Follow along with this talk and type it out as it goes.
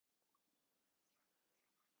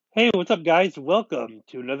Hey, what's up, guys? Welcome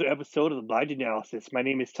to another episode of the Blind Analysis. My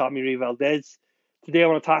name is Tommy Ray Valdez. Today, I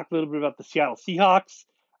want to talk a little bit about the Seattle Seahawks.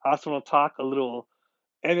 I also want to talk a little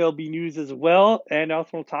MLB news as well, and I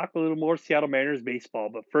also want to talk a little more Seattle Mariners baseball.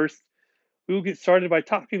 But first, we will get started by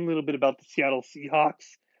talking a little bit about the Seattle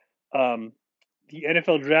Seahawks. Um, the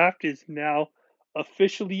NFL draft is now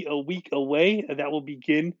officially a week away, and that will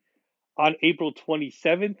begin on April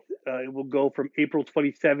 27th. It will go from April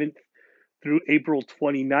 27th through April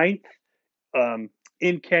 29th um,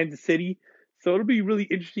 in Kansas City. So it'll be really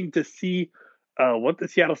interesting to see what the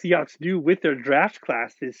Seattle Seahawks do with their draft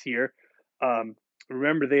class this year. Um,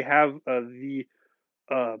 Remember, they have the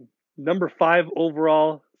number 5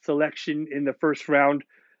 overall selection in the first round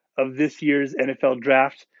of this year's NFL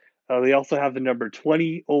draft. They also have the number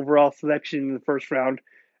 20 overall selection in the first round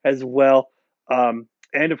as well.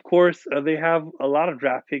 And of course, they have a lot of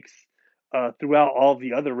draft picks throughout all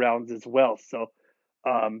the other rounds as well. So,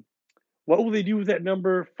 um, what will they do with that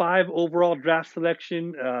number 5 overall draft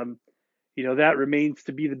selection? That remains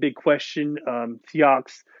to be the big question.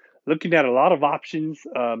 Seahawks looking at a lot of options.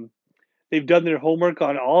 They've done their homework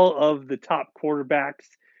on all of the top quarterbacks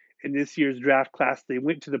in this year's draft class. They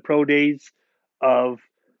went to the pro days of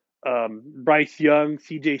Bryce Young,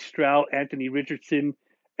 C.J. Stroud, Anthony Richardson,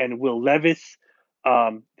 and Will Levis.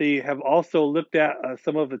 They have also looked at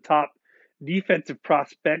some of the top defensive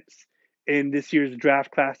prospects in this year's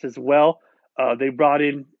draft class as well. They brought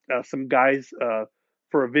in some guys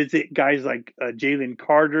for a visit, guys like Jalen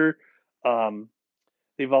Carter. Um,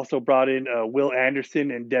 they've also brought in Will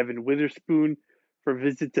Anderson and Devin Witherspoon for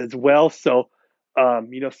visits as well. So,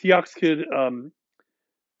 Seahawks could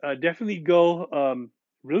definitely go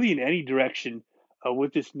really in any direction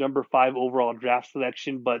with this number 5 overall draft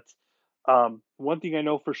selection. But one thing I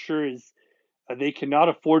know for sure is they cannot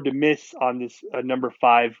afford to miss on this number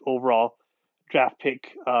 5 overall draft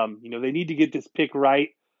pick. They need to get this pick right.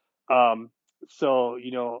 Um,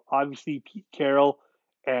 obviously Pete Carroll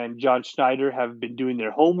and John Schneider have been doing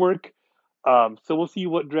their homework. So we'll see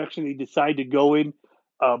what direction they decide to go in.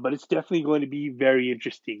 But it's definitely going to be very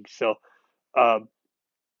interesting. So um,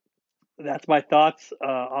 that's my thoughts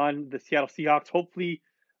on the Seattle Seahawks. Hopefully,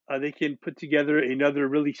 they can put together another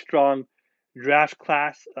really strong draft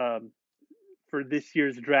class for this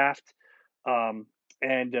year's draft.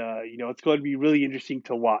 It's going to be really interesting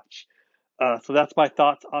to watch. So that's my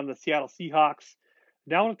thoughts on the Seattle Seahawks.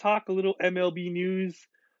 Now I want to talk a little MLB news.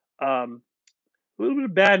 Um, a little bit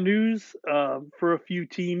of bad news for a few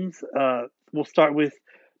teams. We'll start with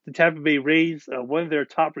the Tampa Bay Rays. One of their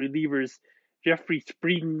top relievers, Jeffrey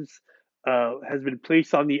Springs, has been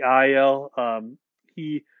placed on the IL.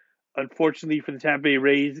 He, unfortunately for the Tampa Bay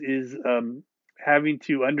Rays, is having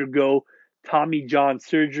to undergo Tommy John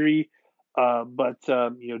surgery.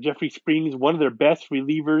 Jeffrey Springs, one of their best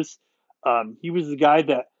relievers, he was the guy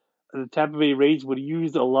that the Tampa Bay Rays would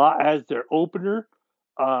use a lot as their opener.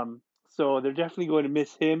 So they're definitely going to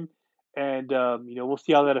miss him, and we'll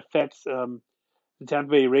see how that affects the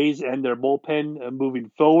Tampa Bay Rays and their bullpen moving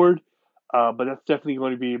forward. But that's definitely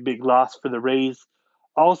going to be a big loss for the Rays.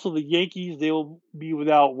 Also, the Yankees, they will be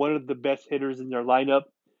without one of the best hitters in their lineup,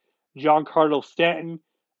 Giancarlo Stanton,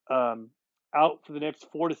 um, out for the next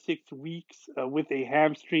 4 to 6 weeks with a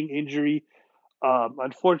hamstring injury.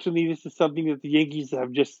 Unfortunately, this is something that the Yankees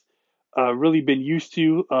have just really been used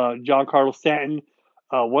to. Giancarlo Stanton,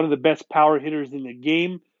 one of the best power hitters in the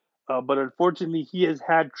game, but unfortunately, he has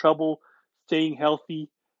had trouble staying healthy.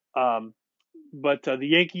 Um, but the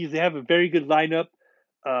Yankees, they have a very good lineup.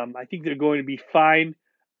 I think they're going to be fine.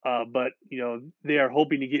 But they are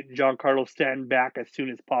hoping to get Giancarlo Stanton back as soon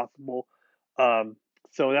as possible. Um,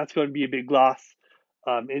 so that's going to be a big loss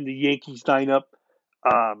in the Yankees lineup.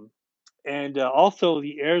 Um, and Also,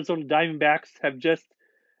 the Arizona Diamondbacks have just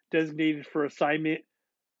designated for assignment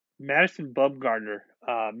Madison Bumgarner.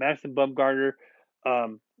 Madison Bumgarner,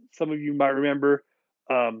 um, some of you might remember,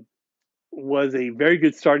 um, was a very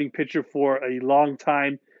good starting pitcher for a long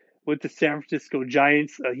time with the San Francisco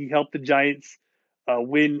Giants. He helped the Giants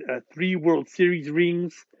win 3 World Series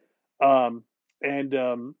rings, um, and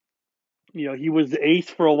he was the ace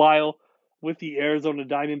for a while with the Arizona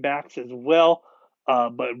Diamondbacks as well,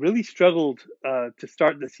 but really struggled to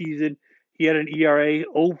start the season. He had an ERA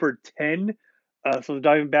over 10, so the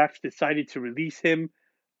Diamondbacks decided to release him,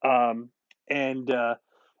 um, and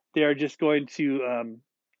they're just going to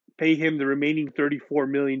pay him the remaining $34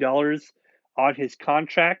 million on his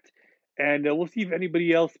contract, and we'll see if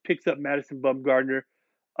anybody else picks up Madison Bumgarner.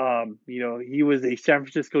 He was a San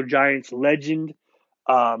Francisco Giants legend,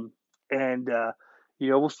 um, and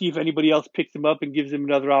we'll see if anybody else picks him up and gives him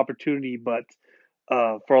another opportunity. But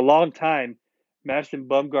for a long time, Madison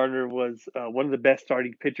Bumgarner was one of the best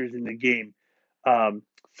starting pitchers in the game. Um,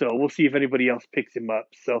 so we'll see if anybody else picks him up.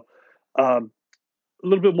 So um, a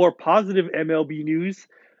little bit more positive MLB news.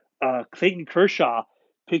 Clayton Kershaw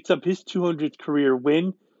picks up his 200th career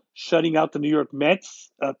win, shutting out the New York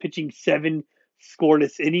Mets, pitching 7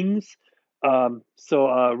 scoreless innings.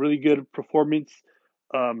 Really good performance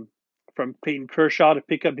um, from Clayton Kershaw to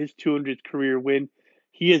pick up his 200th career win.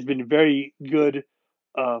 He has been very good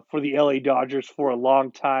for the LA Dodgers for a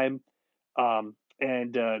long time,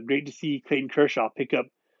 and great to see Clayton Kershaw pick up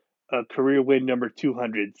career win number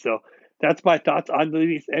 200. So that's my thoughts on the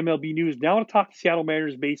latest MLB news. Now I want to talk Seattle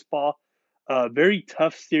Mariners baseball. Very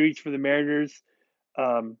tough series for the Mariners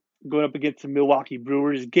um, going up against the Milwaukee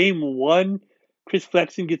Brewers. Game one, Chris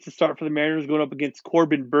Flexen gets to start for the Mariners going up against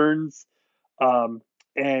Corbin Burns. Um,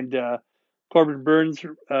 and Corbin Burns,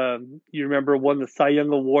 you remember, won the Cy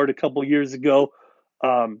Young Award a couple years ago,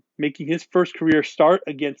 making his first career start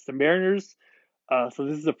against the Mariners. So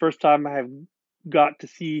this is the first time I have got to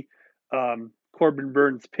see Corbin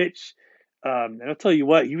Burns pitch, and I'll tell you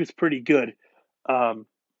what, he was pretty good. Um,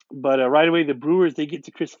 but right away, the Brewers they get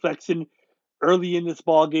to Chris Flexen early in this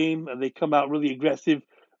ball game. They come out really aggressive.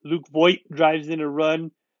 Luke Voigt drives in a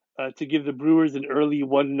run to give the Brewers an early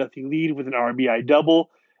 1-0 lead with an RBI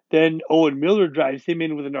double. Then Owen Miller drives him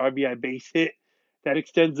in with an RBI base hit. That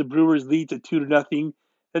extends the Brewers' lead to 2-0.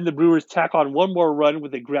 Then the Brewers tack on one more run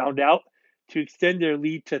with a ground out to extend their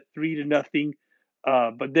lead to 3-0.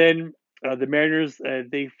 But then the Mariners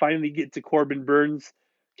they finally get to Corbin Burns.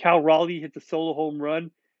 Cal Raleigh hits a solo home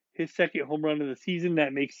run, his second home run of the season.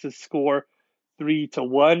 That makes the score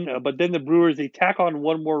 3-1. But then the Brewers they tack on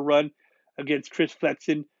one more run against Chris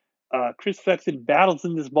Flexen. Chris Flexen battles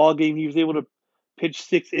in this ball game. He was able to pitch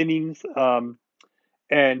 6 innings,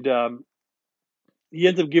 and he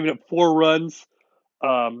ends up giving up 4 runs.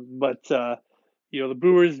 But the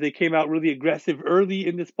Brewers they came out really aggressive early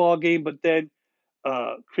in this ball game, but then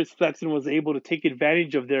Chris Flexen was able to take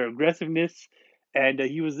advantage of their aggressiveness, and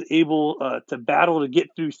he was able to battle to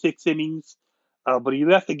get through 6 innings. But he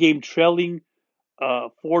left the game trailing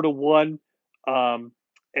 4-1, um,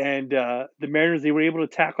 and the Mariners they were able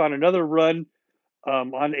to tack on another run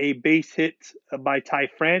on a base hit by Ty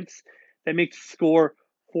France that makes the score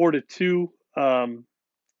 4-2.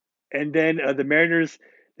 And then the Mariners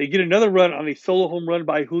they get another run on a solo home run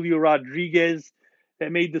by Julio Rodriguez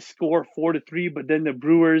that made the score 4-3. But then the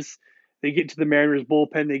Brewers they get to the Mariners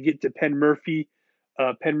bullpen. They get to Penn Murphy.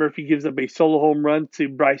 Penn Murphy gives up a solo home run to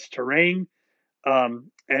Bryce Terang.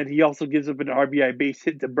 And he also gives up an RBI base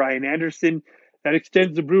hit to Brian Anderson. That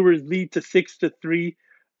extends the Brewers' lead to 6-3.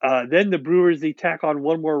 Then the Brewers they tack on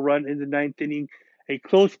one more run in the ninth inning. A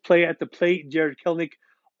close play at the plate. Jared Kelnick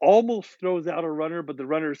almost throws out a runner, but the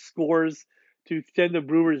runner scores to extend the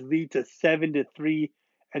Brewers' lead to 7-3.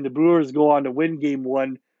 And the Brewers go on to win Game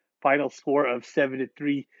One, final score of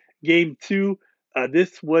 7-3. Game Two,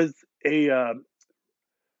 this was a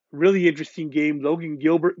really interesting game. Logan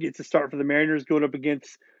Gilbert gets a start for the Mariners going up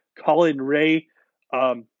against Colin Ray.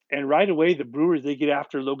 And right away, the Brewers, they get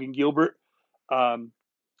after Logan Gilbert. Um,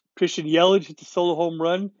 Christian Yelich hits a solo home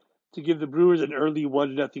run to give the Brewers an early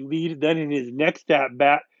 1-0 lead. Then in his next at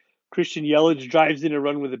bat, Christian Yelich drives in a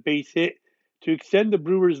run with a base hit to extend the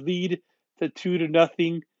Brewers' lead to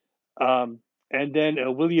 2-0. Um, and then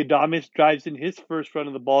Willie Adames drives in his first run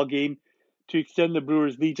of the ball game to extend the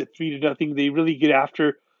Brewers' lead to 3-0. They really get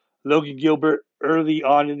after Logan Gilbert early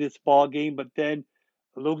on in this ball game, but then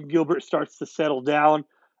Logan Gilbert starts to settle down.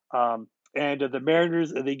 And the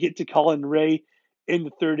Mariners they get to Colin Ray in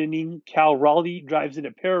the third inning. Cal Raleigh drives in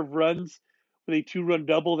a pair of runs with a 2-run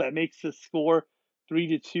double that makes the score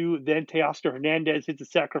 3-2. Then Teoscar Hernandez hits a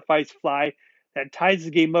sacrifice fly that ties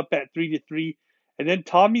the game up at 3-3. And then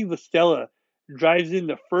Tommy La Stella drives in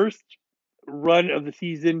the first run of the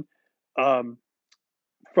season um,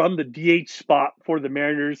 from the DH spot for the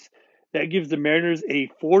Mariners. That gives the Mariners a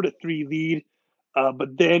 4-3 lead.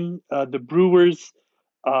 But then the Brewers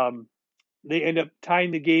um, they end up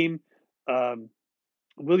tying the game. Um,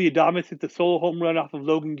 Willie Adames hit the solo home run off of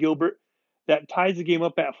Logan Gilbert. That ties the game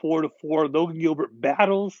up at 4-4. Logan Gilbert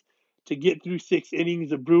battles to get through 6 innings.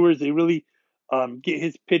 The Brewers they really get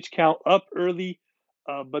his pitch count up early,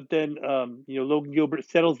 but then Logan Gilbert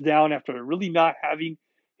settles down after really not having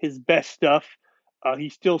his best stuff. He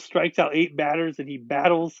still strikes out 8 batters and he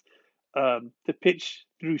battles to pitch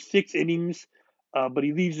through 6 innings, but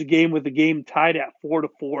he leaves the game with the game tied at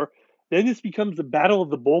 4-4. Then this becomes the battle of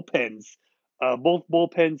the bullpens. Both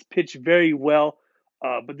bullpens pitch very well,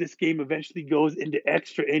 but this game eventually goes into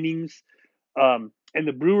extra innings. And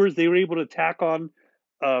the Brewers they were able to tack on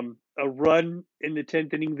a run in the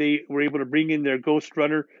 10th inning. They were able to bring in their ghost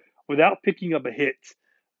runner without picking up a hit.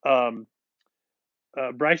 Um,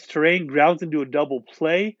 Bryce Terrain grounds into a double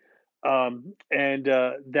play, and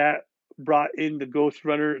that brought in the ghost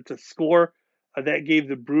runner to score. That gave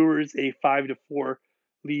the Brewers a 5-4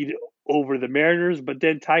 lead over the Mariners. But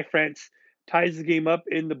then Ty France ties the game up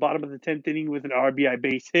in the bottom of the 10th inning with an RBI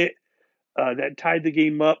base hit. That tied the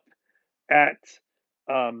game up at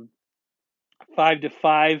um,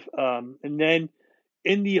 5-5. And then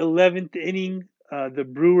in the 11th inning, the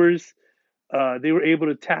Brewers they were able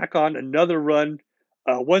to tack on another run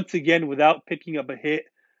once again without picking up a hit.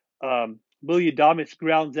 Willie Adames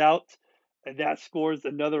grounds out, and that scores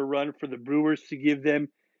another run for the Brewers to give them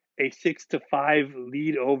a 6-5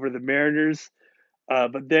 lead over the Mariners.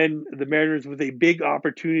 But then the Mariners with a big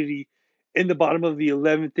opportunity in the bottom of the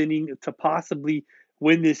 11th inning to possibly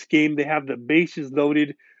win this game. They have the bases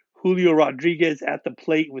loaded. Julio Rodriguez at the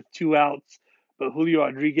plate with 2 outs, but Julio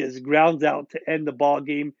Rodriguez grounds out to end the ball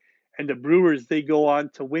game. And the Brewers, they go on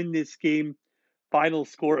to win this game. Final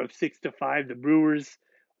score of 6-5. The Brewers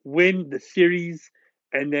win the series.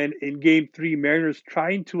 And then in game three, Mariners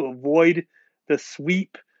trying to avoid the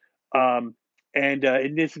sweep. And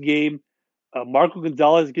in this game, Marco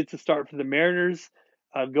Gonzalez gets a start for the Mariners,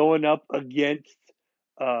 going up against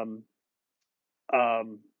um,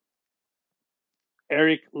 um,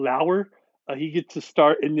 Eric Lauer. He gets to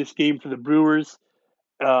start in this game for the Brewers,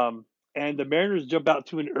 um, and the Mariners jump out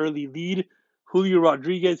to an early lead. Julio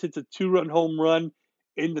Rodriguez hits a 2-run home run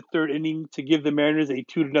in the third inning to give the Mariners a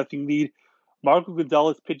 2-0 lead. Marco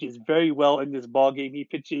Gonzalez pitches very well in this ball game. He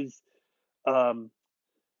pitches um,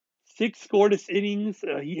 6 scoreless innings.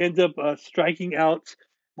 He ends up striking out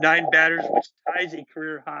 9 batters, which ties a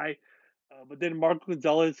career high. But then Marco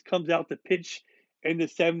Gonzalez comes out to pitch in the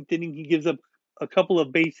 7th inning. He gives up a couple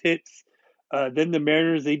of base hits. Then the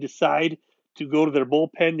Mariners, they decide to go to their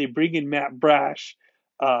bullpen. They bring in Matt Brash.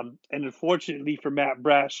 And unfortunately for Matt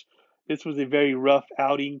Brash, this was a very rough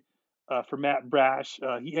outing for Matt Brash.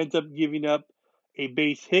 He ends up giving up a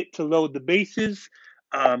base hit to load the bases.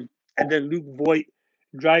 And then Luke Voigt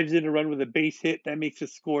drives in a run with a base hit. That makes the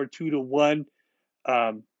score 2-1.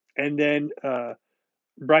 And then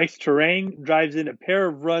Bryce Terang drives in a pair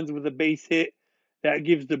of runs with a base hit. That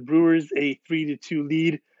gives the Brewers a 3-2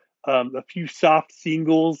 lead. A few soft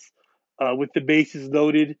singles with the bases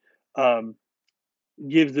loaded um,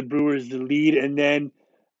 gives the Brewers the lead. And then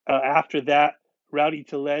after that, Rowdy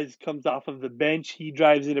Tellez comes off of the bench. He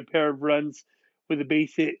drives in a pair of runs with a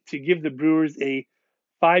base hit to give the Brewers a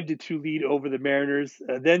 5-2 lead over the Mariners.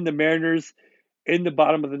 Then the Mariners in the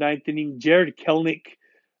bottom of the 9th inning, Jared Kelnick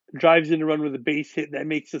drives in a run with a base hit. That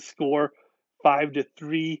makes the score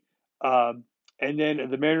 5-3. Um, and then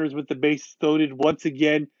the Mariners with the bases loaded once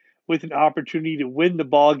again with an opportunity to win the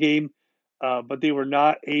ball game, but they were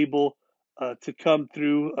not able to come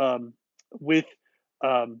through with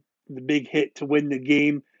the big hit to win the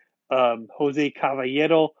game. Jose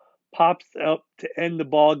Caballero pops up to end the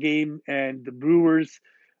ball game, and the Brewers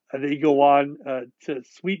they go on to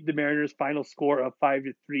sweep the Mariners. Final score of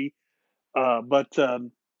 5-3. But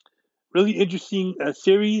really interesting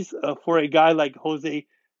series for a guy like Jose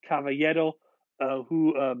Caballero,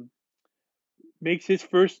 who makes his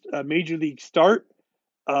first major league start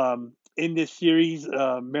in this series.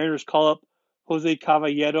 Mariners call up Jose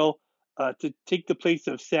Caballero to take the place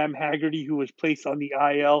of Sam Haggerty, who was placed on the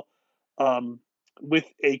IL um, with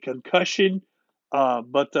a concussion.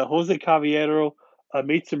 But Jose Caballero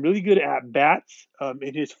made some really good at bats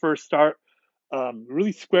in his first start.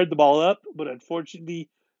 Really squared the ball up, but unfortunately,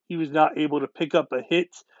 he was not able to pick up a hit.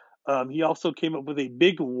 He also came up with a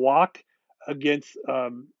big walk against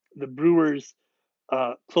the Brewers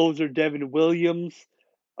closer Devin Williams,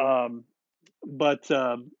 um, but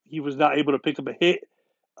he was not able to pick up a hit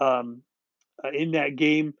um, in that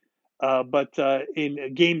game. But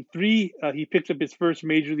in game three, he picks up his first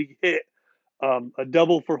major league hit, a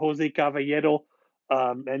double for Jose Caballero,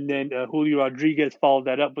 and then Julio Rodriguez followed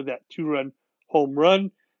that up with that 2-run home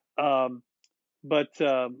run. Um, but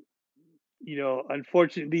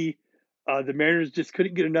unfortunately, the Mariners just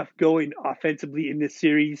couldn't get enough going offensively in this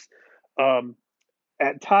series. Um,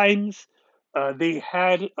 at times, they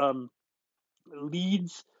had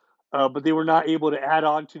leads, but they were not able to add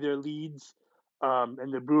on to their leads.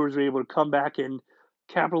 And the Brewers were able to come back and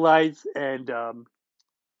capitalize and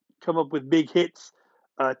come up with big hits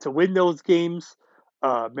to win those games.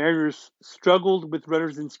 Mariners struggled with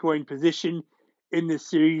runners in scoring position in this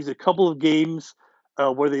series. A couple of games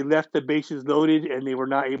where they left the bases loaded and they were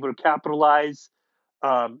not able to capitalize.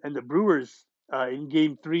 And the Brewers in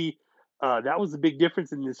game three That was the big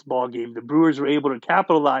difference in this ball game. The Brewers were able to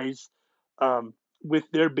capitalize um, with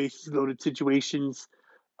their bases loaded situations,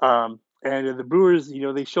 and the Brewers,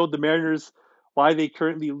 they showed the Mariners why they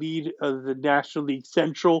currently lead the National League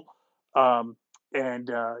Central, um, and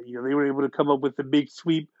they were able to come up with a big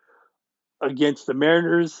sweep against the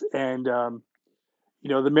Mariners, and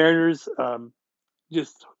the Mariners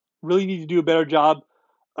just really need to do a better job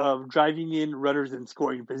of driving in runners in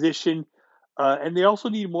scoring position, and they also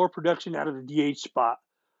need more production out of the DH spot.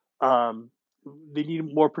 Um, they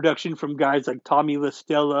need more production from guys like Tommy La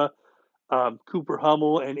Stella, Cooper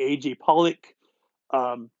Hummel, and AJ Pollock.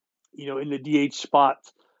 Um, in the DH spot.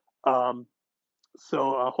 Um,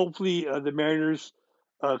 so hopefully the Mariners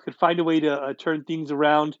could find a way to turn things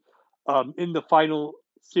around in the final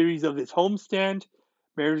series of this homestand.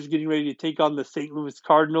 Mariners getting ready to take on the St. Louis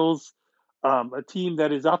Cardinals, a team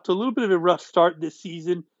that is off to a little bit of a rough start this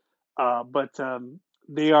season, but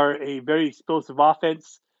they are a very explosive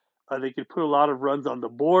offense. They could put a lot of runs on the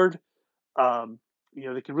board. Um,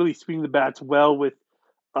 they can really swing the bats well with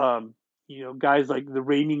um, guys like the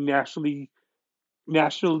reigning National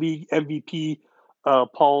League MVP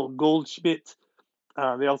Paul Goldschmidt.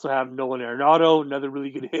 They also have Nolan Arenado, another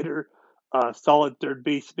really good hitter, solid third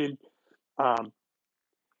baseman. Um,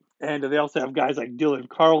 and they also have guys like Dylan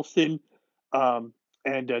Carlson um,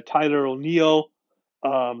 and Tyler O'Neill,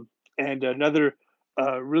 um, and another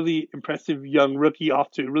really impressive young rookie off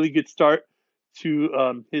to a really good start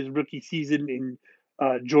to his rookie season in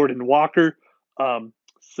Jordan Walker.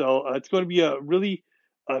 So it's going to be a really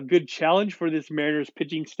good challenge for this Mariners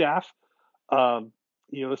pitching staff. Um,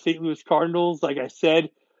 the St. Louis Cardinals, like I said,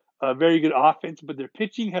 a very good offense, but their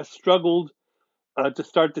pitching has struggled to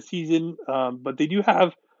start the season. But they do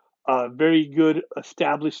have very good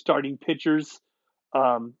established starting pitchers.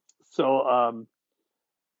 Um, so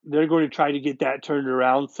they're going to try to get that turned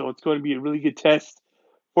around. So it's going to be a really good test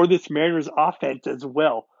for this Mariners offense as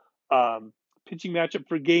well. Um, Pitching matchup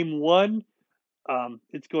for game one,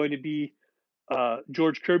 it's going to be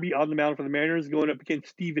George Kirby on the mound for the Mariners going up against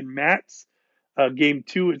Steven Matz. Game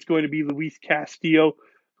two, it's going to be Luis Castillo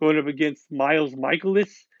going up against Miles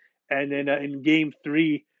Michaelis. And then in game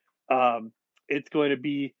three, it's going to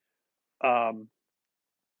be um,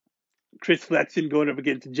 Chris Flexen going up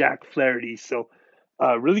against Jack Flaherty. So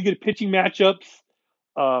really good pitching matchups.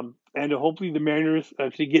 And hopefully the Mariners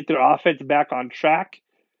should get their offense back on track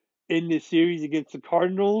in this series against the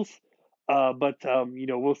Cardinals. But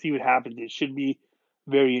we'll see what happens. It should be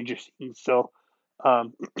very interesting. So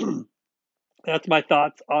um, that's my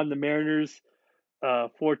thoughts on the Mariners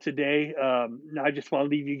for today. Now I just want to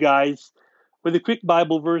leave you guys with a quick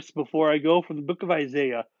Bible verse before I go from the book of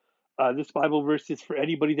Isaiah. This Bible verse is for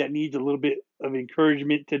anybody that needs a little bit of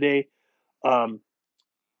encouragement today. Um,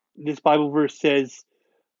 this Bible verse says,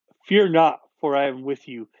 "Fear not, for I am with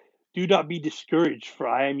you. Do not be discouraged, for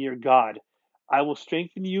I am your God. I will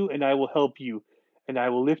strengthen you and I will help you, and I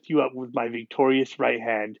will lift you up with my victorious right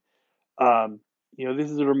hand." Um, this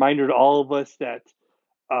is a reminder to all of us that,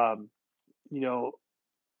 um, you know,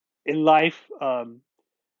 in life,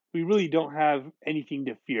 we really don't have anything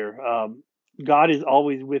to fear. God is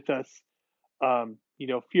always with us.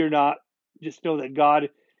 Fear not. Just know that God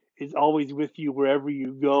is always with you wherever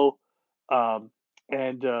you go.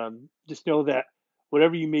 And just know that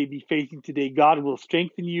whatever you may be facing today, God will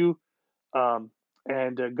strengthen you, um,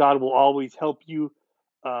 and God will always help you,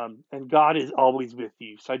 and God is always with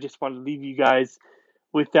you. So I just want to leave you guys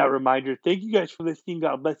with that reminder. Thank you guys for listening.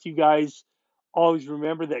 God bless you guys. Always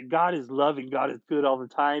remember that God is love and God is good all the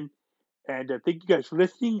time. And thank you guys for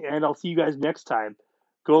listening, and I'll see you guys next time.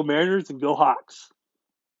 Go Mariners and go Hawks.